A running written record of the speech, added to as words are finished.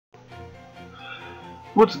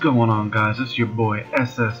What's going on, guys? It's your boy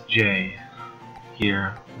SSJ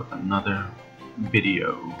here with another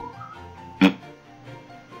video.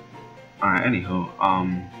 Alright, anywho,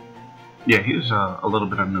 yeah, here's a little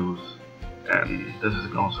bit of news, and this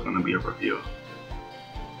is also going to be a review.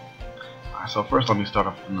 Alright, so first let me start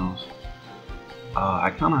off with the news. I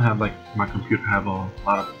kind of had, like, my computer have a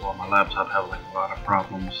lot of, well, my laptop have, like, a lot of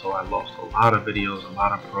problems, so I lost a lot of videos, a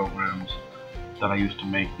lot of programs that I used to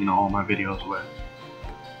make, you know, all my videos with.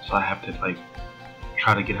 So I have to, like,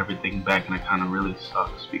 try to get everything back, and it kind of really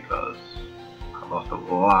sucks because I lost a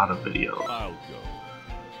lot of videos.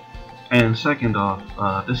 And second off,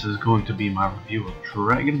 this is going to be my review of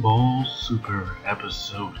Dragon Ball Super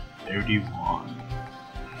Episode 31.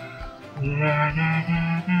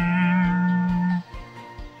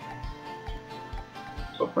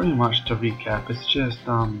 So pretty much to recap, it's just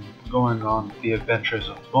going on the adventures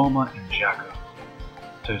of Bulma and Jakko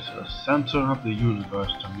to the center of the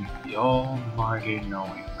universe to meet the almighty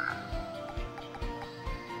knowing man.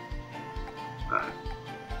 Alright.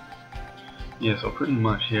 Yeah, so pretty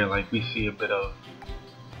much here, like, we see a bit of,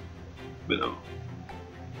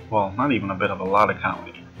 well, not even a bit of, a lot of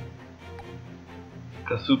comedy.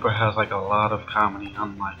 Because Super has, like, a lot of comedy,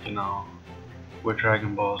 unlike, you know, where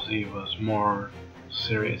Dragon Ball Z was more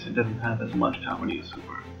serious. It didn't have as much comedy as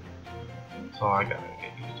Super. So I gotta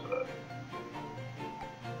get used to that.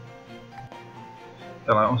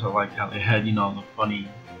 And I also like how they had, you know, the funny,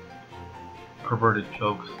 perverted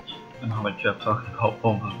jokes, and how they kept talking about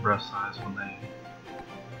Bulma's breast size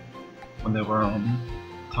when they were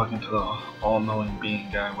talking to the all-knowing being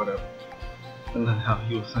guy, whatever. And then how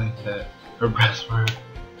he was saying that her breasts were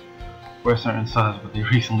a certain size, but they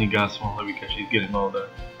recently got smaller because she's getting older.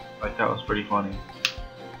 Like, that was pretty funny.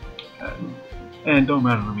 And don't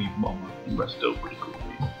matter to me, Bulma, but still pretty cool to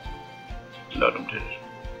me. Love them titties.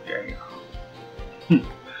 Yeah.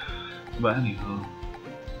 But anywho,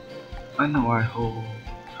 I know I hold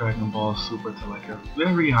Dragon Ball Super to, like, a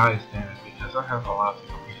very high standard because I have a lot to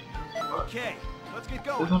appreciate. But okay, let's get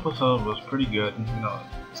going. This episode was pretty good. You know,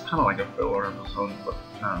 it's kind of like a filler episode, but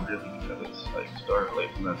not really because it's like started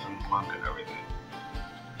late from that some manga and everything.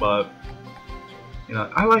 But you know,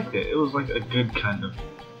 I liked it. It was like a good kind of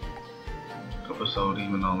episode,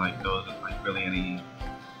 even though like there wasn't like really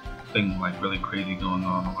anything like really crazy going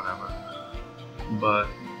on or whatever. But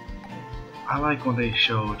I like when they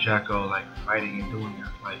show Jakko like fighting and doing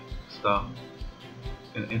like stuff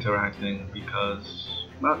and interacting, because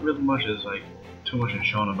not really much is like too much is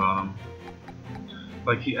shown about him.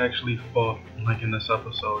 Like, he actually fought like in this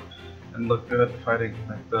episode and looked good at the fighting,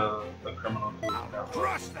 like the criminal dude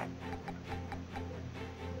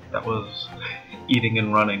that was eating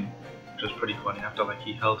and running, which was pretty funny after like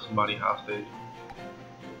he held somebody hostage.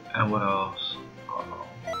 And what else?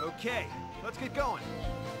 Okay, let's get going.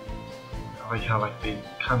 I like how like they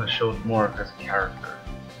kind of showed more of his character.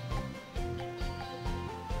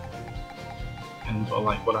 And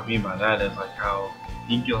like what I mean by that is like how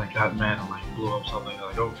he like got mad and like blew up something,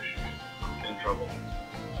 like, oh shit, I'm in trouble.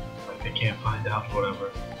 Like they can't find out or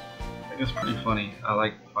whatever. Like, it's pretty funny. I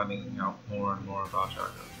like finding out more and more about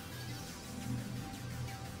Jakko.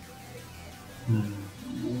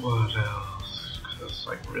 What else? Cause it's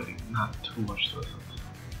like really not too much to this.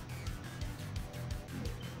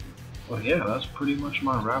 Well, yeah, that's pretty much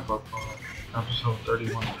my wrap-up on episode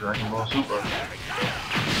 31 of Dragon Ball Super.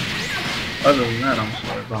 Other than that, I'm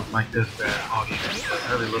sorry about like this bad audio.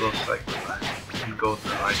 Every little segment I can go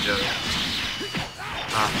through, I just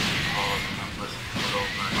stop and pause and I'm listening to it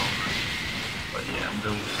over and over. But yeah, I'm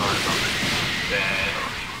really sorry about this bad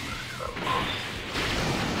audio because I lost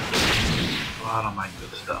a lot of my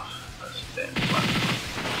good stuff. That's bad.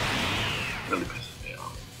 Really pisses me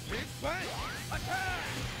off.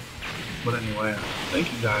 But anyway,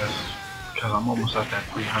 thank you guys, because I'm almost at that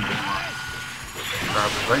 300 mark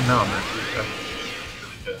subscribers. Right now I'm at 270,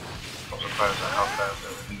 really good. I'm surprised at how fast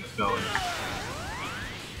everything is going.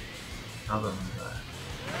 Other than that,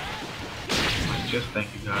 like, just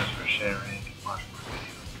thank you guys for sharing and watching my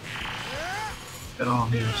videos. It all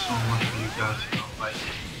means so much for you guys to, like,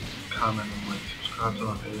 comment and like subscribe to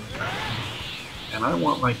my videos. And I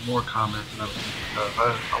want like more comments and everything, because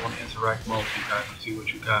I want to interact more with you guys and see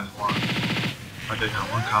what you guys want. Like, I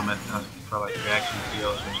got one comment asking for like reaction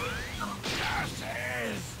videos, which is, you know,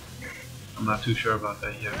 I'm not too sure about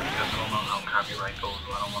that yet because I don't know how copyright goes,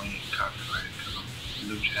 so I don't want to get copyrighted because I'm a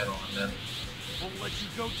new channel and then like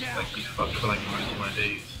be fucked for like the rest of my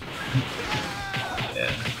days.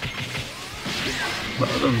 Yeah.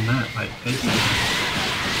 But other than that, like, thank you guys.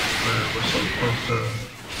 We're so close to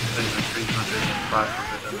 300 and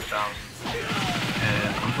 500 and 1,000,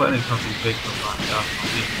 and I'm planning something big for Locked Up.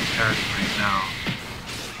 I'm making a parody right now.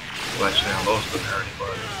 Well, actually, I lost the parody,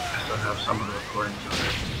 but I still have some of the recordings of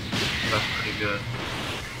it. So that's pretty good.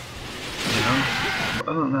 You know? But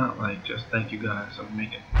other than that, like, just thank you guys. I'm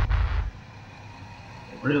making a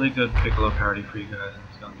really good Piccolo parody for you guys, and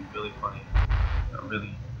it's gonna be really funny. A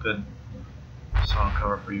really good song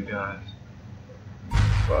cover for you guys.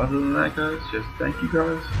 But other than that, guys, just thank you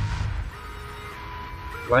guys.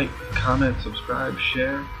 Like, comment, subscribe,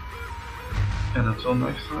 share. And until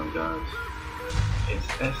next time, guys, it's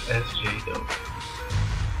SSJDovahkiin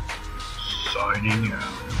signing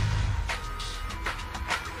out.